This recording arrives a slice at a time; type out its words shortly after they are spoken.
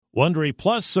Wondery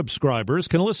Plus subscribers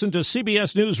can listen to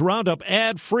CBS News Roundup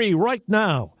ad-free right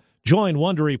now. Join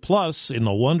Wondery Plus in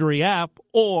the Wondery app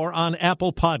or on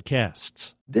Apple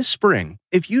Podcasts. This spring,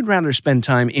 if you'd rather spend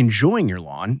time enjoying your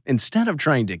lawn instead of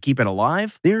trying to keep it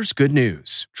alive, there's good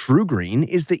news. True Green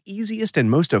is the easiest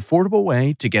and most affordable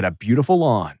way to get a beautiful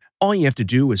lawn. All you have to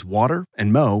do is water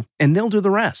and mow, and they'll do the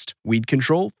rest. Weed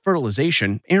control,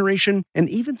 fertilization, aeration, and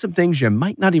even some things you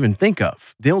might not even think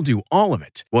of. They'll do all of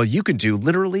it, while you can do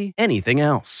literally anything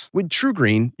else. With True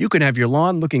Green, you can have your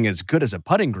lawn looking as good as a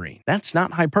putting green. That's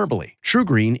not hyperbole. True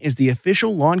Green is the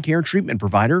official lawn care treatment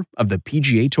provider of the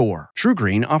PGA Tour. True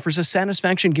Green offers a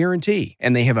satisfaction guarantee,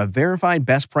 and they have a verified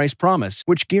best price promise,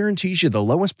 which guarantees you the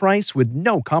lowest price with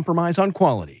no compromise on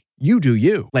quality. You do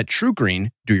you. Let True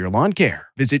Green do your lawn care.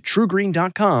 Visit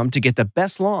TrueGreen.com to get the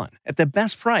best lawn at the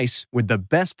best price with the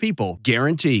best people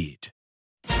guaranteed.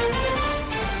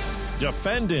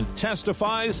 Defendant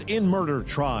testifies in murder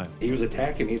trial. He was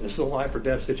attacking me. This is a life or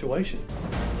death situation.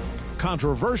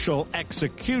 Controversial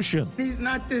execution. He's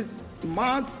not this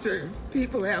monster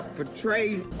people have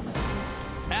portrayed.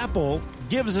 Apple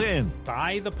gives in.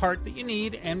 Buy the part that you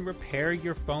need and repair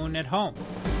your phone at home.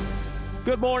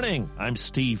 Good morning. I'm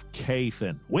Steve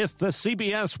Kathan with the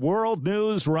CBS World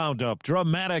News Roundup.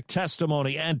 Dramatic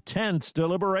testimony and tense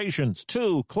deliberations.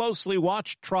 2 closely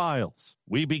watched trials.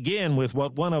 We begin with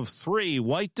what one of 3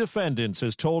 white defendants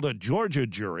has told a Georgia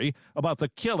jury about the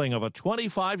killing of a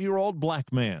 25-year-old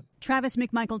black man. Travis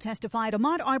McMichael testified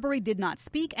Ahmaud Arbery did not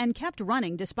speak and kept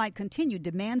running despite continued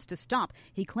demands to stop.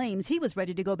 He claims he was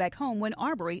ready to go back home when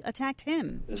Arbery attacked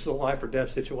him. This is a life or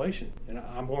death situation, and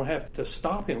I'm going to have to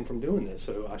stop him from doing this,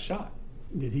 so I shot.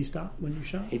 Did he stop when you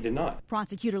shot? He did not.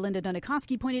 Prosecutor Linda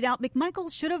Dunikoski pointed out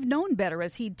McMichael should have known better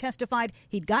as he'd testified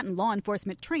he'd gotten law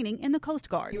enforcement training in the Coast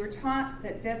Guard. You were taught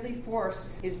that deadly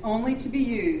force is only to be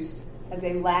used as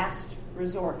a last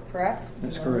resort, correct?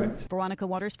 That's correct. Veronica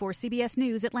Waters for CBS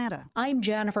News, Atlanta. I'm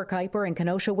Jennifer Kuiper in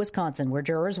Kenosha, Wisconsin, where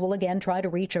jurors will again try to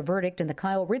reach a verdict in the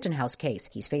Kyle Rittenhouse case.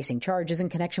 He's facing charges in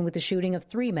connection with the shooting of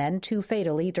 3 men, 2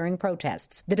 fatally, during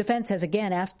protests. The defense has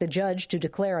again asked the judge to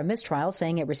declare a mistrial,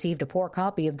 saying it received a poor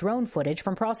copy of drone footage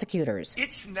from prosecutors.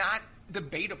 It's not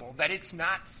debatable that it's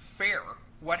not fair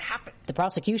what happened. The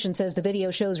prosecution says the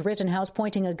video shows Rittenhouse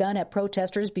pointing a gun at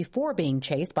protesters before being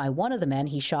chased by one of the men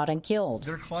he shot and killed.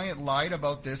 Their client lied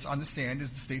about this on the stand,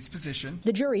 is the state's position.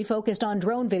 The jury focused on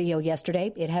drone video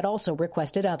yesterday. It had also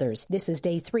requested others. This is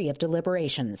day 3 of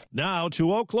deliberations. Now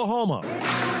to Oklahoma.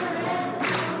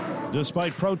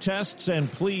 Despite protests and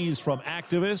pleas from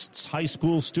activists, high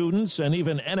school students, and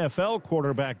even NFL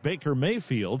quarterback Baker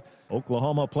Mayfield,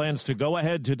 Oklahoma plans to go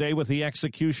ahead today with the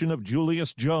execution of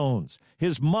Julius Jones.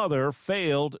 His mother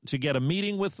failed to get a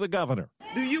meeting with the governor.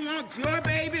 Do you want your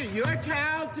baby, your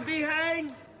child to be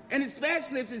hanged? And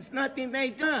especially if it's nothing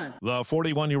they've done. The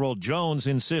 41-year-old Jones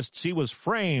insists he was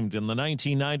framed in the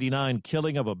 1999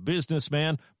 killing of a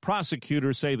businessman.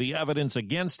 Prosecutors say the evidence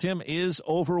against him is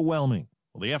overwhelming.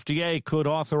 Well, the FDA could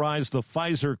authorize the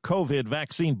Pfizer COVID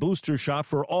vaccine booster shot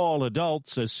for all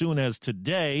adults as soon as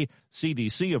today.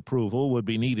 CDC approval would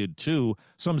be needed, too.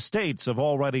 Some states have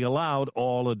already allowed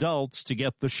all adults to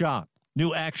get the shot.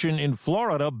 New action in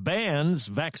Florida bans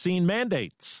vaccine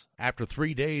mandates. After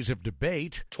 3 days of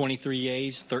debate, 23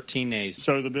 yeas, 13 nays.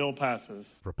 So the bill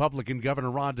passes. Republican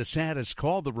Governor Ron DeSantis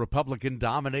called the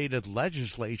Republican-dominated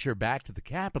legislature back to the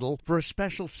Capitol for a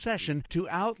special session to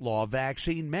outlaw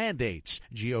vaccine mandates.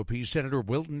 GOP Senator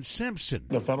Wilton Simpson.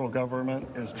 The federal government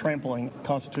is trampling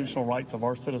constitutional rights of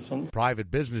our citizens.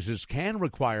 Private businesses can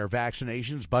require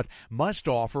vaccinations, but must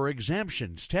offer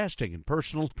exemptions, testing, and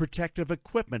personal protective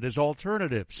equipment as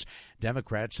alternatives.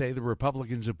 Democrats say the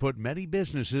Republicans have put many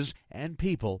businesses and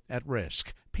people at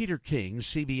risk. Peter King,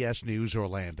 CBS News,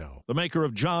 Orlando. The maker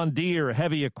of John Deere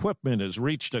heavy equipment has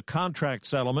reached a contract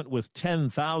settlement with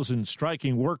 10,000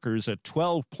 striking workers at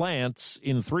 12 plants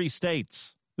in 3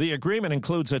 states. The agreement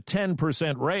includes a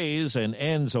 10% raise and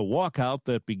ends a walkout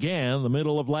that began the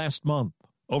middle of last month.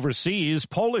 Overseas,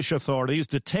 Polish authorities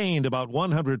detained about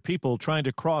 100 people trying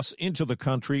to cross into the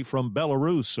country from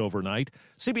Belarus overnight.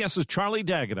 CBS's Charlie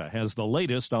D'Agata has the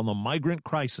latest on the migrant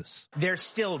crisis. They're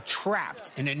still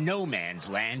trapped in a no-man's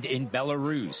land in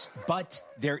Belarus, but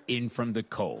they're in from the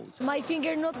cold. My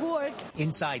finger not work.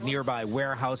 Inside nearby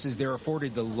warehouses, they're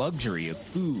afforded the luxury of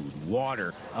food,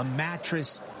 water, a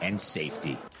mattress, and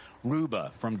safety. Ruba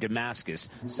from Damascus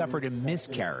suffered a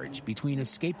miscarriage between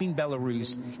escaping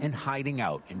Belarus and hiding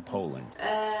out in Poland.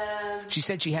 She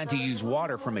said she had to use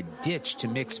water from a ditch to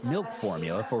mix milk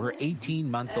formula for her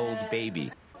 18-month-old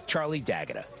baby. Charlie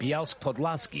D'Agata, Bielsk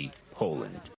Podlaski,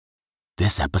 Poland.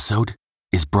 This episode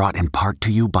is brought in part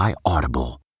to you by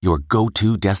Audible, your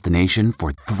go-to destination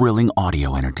for thrilling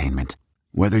audio entertainment.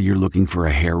 Whether you're looking for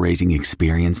a hair-raising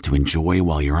experience to enjoy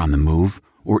while you're on the move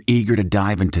or eager to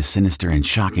dive into sinister and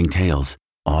shocking tales,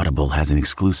 Audible has an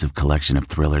exclusive collection of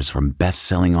thrillers from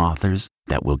best-selling authors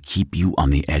that will keep you on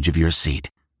the edge of your seat.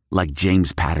 Like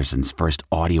James Patterson's first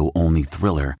audio-only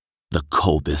thriller, The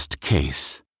Coldest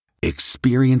Case.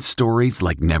 Experience stories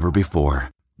like never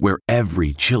before, where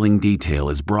every chilling detail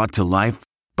is brought to life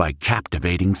by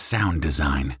captivating sound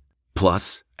design.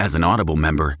 Plus, as an Audible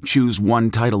member, choose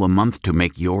one title a month to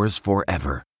make yours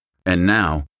forever. And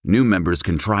now, new members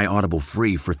can try Audible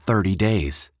free for 30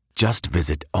 days. Just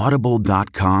visit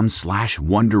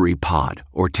audible.com/WonderyPod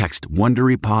or text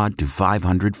WonderyPod to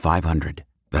 500-500.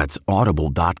 That's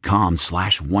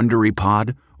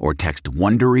audible.com/WonderyPod or text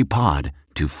WonderyPod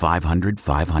to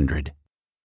 500-500.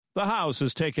 The House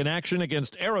has taken action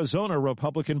against Arizona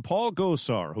Republican Paul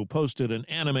Gosar, who posted an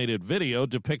animated video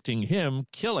depicting him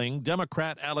killing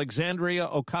Democrat Alexandria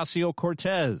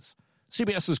Ocasio-Cortez.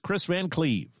 CBS's Chris Van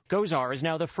Cleve. Gosar is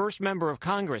now the first member of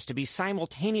Congress to be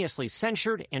simultaneously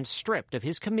censured and stripped of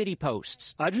his committee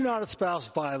posts. I do not espouse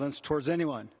violence towards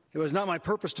anyone. It was not my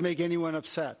purpose to make anyone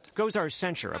upset. Gosar's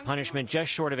censure, a punishment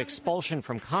just short of expulsion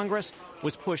from Congress,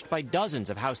 was pushed by dozens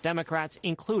of House Democrats,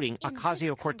 including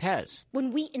Ocasio-Cortez.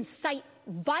 When we incite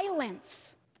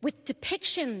violence with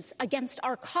depictions against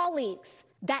our colleagues,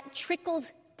 that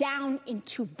trickles down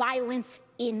into violence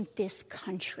in this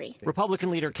country.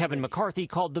 Republican leader Kevin McCarthy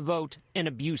called the vote an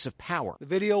abuse of power. The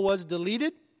video was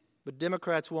deleted, but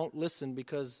Democrats won't listen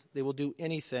because they will do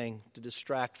anything to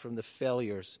distract from the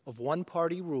failures of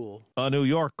one-party rule. A New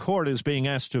York court is being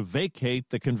asked to vacate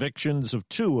the convictions of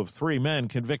 2 of 3 men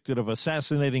convicted of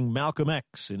assassinating Malcolm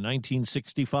X in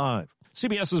 1965.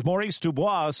 CBS's Maurice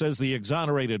Dubois says the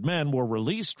exonerated men were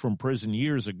released from prison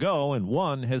years ago, and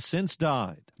one has since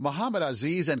died. Muhammad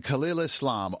Aziz and Khalil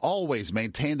Islam always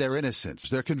maintain their innocence.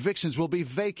 Their convictions will be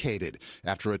vacated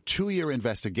after a 2-year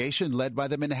investigation led by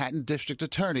the Manhattan District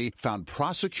Attorney found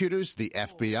prosecutors, the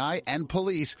FBI, and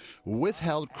police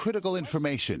withheld critical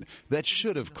information that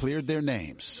should have cleared their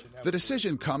names. The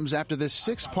decision comes after this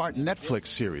 6-part Netflix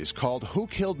series called Who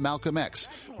Killed Malcolm X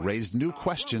raised new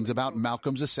questions about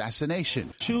Malcolm's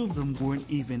assassination. 2 of them weren't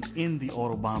even in the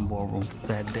Autobahn ballroom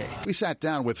that day. We sat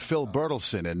down with Phil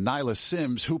Bertelson and Nyla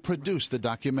Sims, who produced the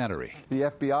documentary. The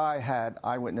FBI had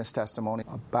eyewitness testimony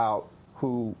about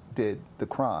who did the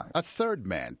crime. A third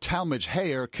man, Talmadge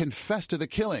Hayer, confessed to the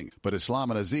killing, but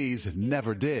Islam and Aziz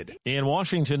never did. In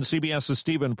Washington, CBS's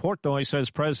Stephen Portnoy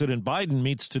says President Biden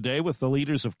meets today with the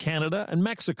leaders of Canada and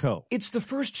Mexico. It's the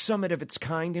first summit of its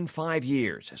kind in 5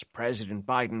 years as President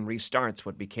Biden restarts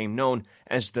what became known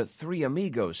as the Three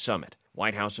Amigos Summit.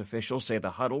 White House officials say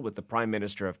the huddle with the Prime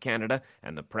Minister of Canada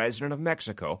and the President of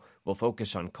Mexico will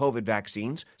focus on COVID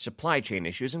vaccines, supply chain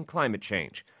issues, and climate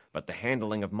change. But the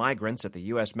handling of migrants at the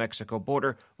U.S.-Mexico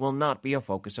border will not be a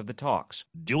focus of the talks.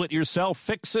 Do-it-yourself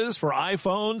fixes for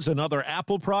iPhones and other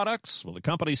Apple products? Well, the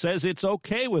company says it's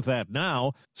okay with that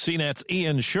now. CNET's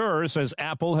Ian Schur says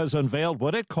Apple has unveiled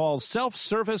what it calls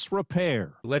self-service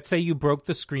repair. Let's say you broke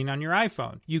the screen on your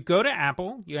iPhone. You go to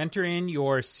Apple, you enter in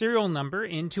your serial number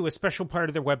into a special part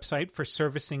of their website for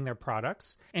servicing their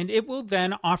products, and it will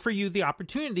then offer you the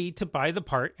opportunity to buy the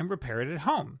part and repair it at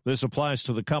home. This applies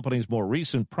to the company's more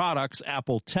recent products.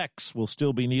 Apple techs will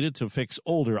still be needed to fix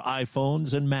older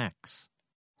iPhones and Macs.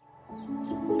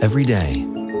 Every day,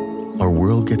 our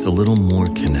world gets a little more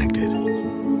connected,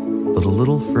 but a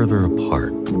little further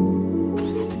apart.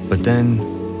 But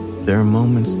then, there are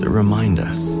moments that remind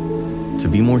us to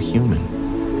be more human.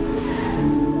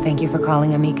 Thank you for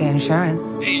calling Amica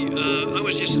Insurance. Hey, I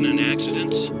was just in an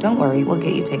accident. Don't worry, we'll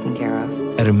get you taken care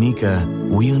of. At Amica,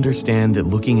 we understand that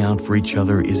looking out for each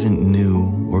other isn't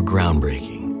new or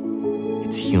groundbreaking.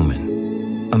 It's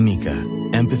human. Amica,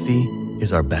 empathy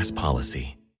is our best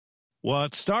policy.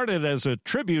 What started as a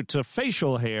tribute to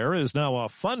facial hair is now a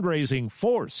fundraising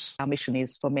force. Our mission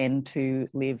is for men to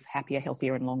live happier,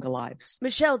 healthier, and longer lives.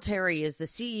 Michelle Terry is the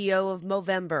CEO of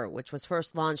Movember, which was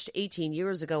first launched 18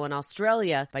 years ago in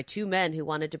Australia by 2 men who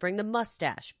wanted to bring the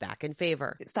mustache back in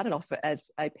favor. It started off as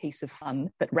a piece of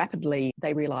fun, but rapidly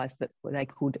they realised that they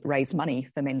could raise money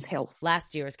for men's health.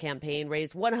 Last year's campaign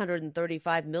raised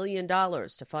 $135 million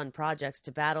to fund projects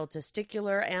to battle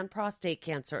testicular and prostate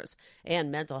cancers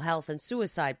and mental health and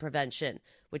suicide prevention,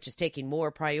 which is taking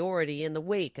more priority in the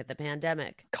wake of the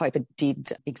pandemic. COVID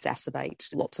did exacerbate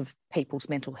lots of people's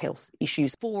mental health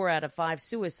issues. 4 out of 5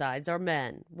 suicides are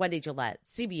men. Wendy Gillette,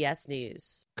 CBS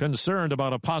News. Concerned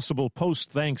about a possible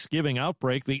post-Thanksgiving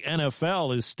outbreak, the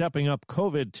NFL is stepping up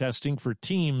COVID testing for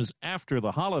teams after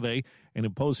the holiday and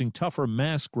imposing tougher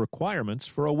mask requirements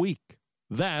for a week.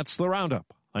 That's the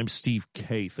Roundup. I'm Steve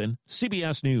Kathan,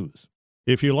 CBS News.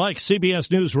 If you like CBS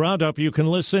News Roundup, you can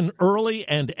listen early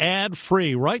and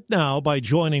ad-free right now by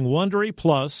joining Wondery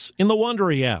Plus in the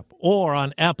Wondery app or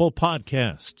on Apple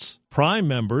Podcasts. Prime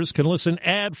members can listen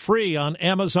ad-free on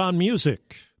Amazon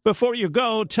Music. Before you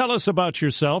go, tell us about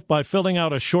yourself by filling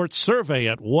out a short survey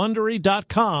at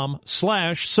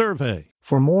Wondery.com/survey.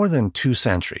 For more than 2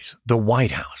 centuries, the White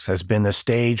House has been the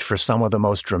stage for some of the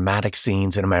most dramatic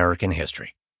scenes in American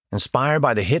history. Inspired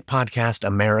by the hit podcast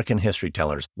American History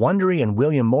Tellers, Wondery and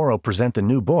William Morrow present the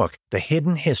new book, The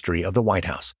Hidden History of the White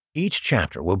House. Each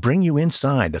chapter will bring you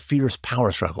inside the fierce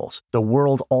power struggles, the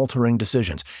world-altering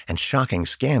decisions, and shocking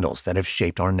scandals that have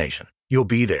shaped our nation. You'll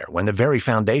be there when the very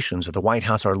foundations of the White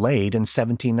House are laid in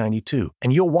 1792,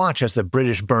 and you'll watch as the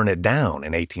British burn it down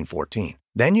in 1814.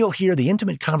 Then you'll hear the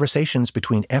intimate conversations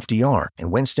between FDR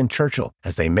and Winston Churchill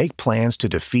as they make plans to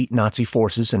defeat Nazi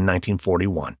forces in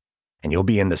 1941. And you'll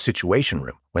be in the Situation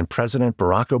Room when President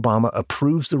Barack Obama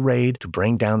approves the raid to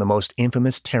bring down the most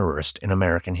infamous terrorist in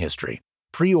American history.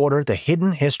 Pre-order The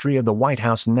Hidden History of the White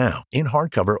House now in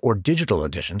hardcover or digital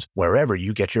editions wherever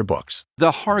you get your books.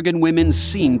 The Hargan women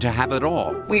seemed to have it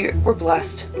all. We were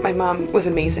blessed. My mom was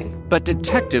amazing. But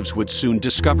detectives would soon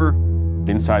discover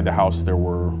inside the house there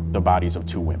were the bodies of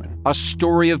 2 women. A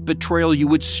story of betrayal you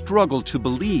would struggle to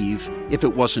believe if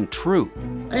it wasn't true.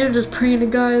 I am just praying to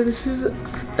God, this is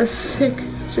a sick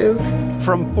joke.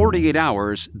 From 48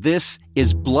 Hours, this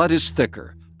is Blood is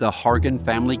Thicker, the Hargan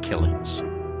Family Killings.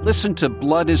 Listen to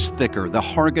Blood is Thicker, the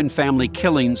Hargan Family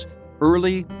Killings,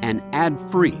 early and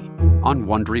ad-free on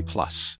Wondery Plus.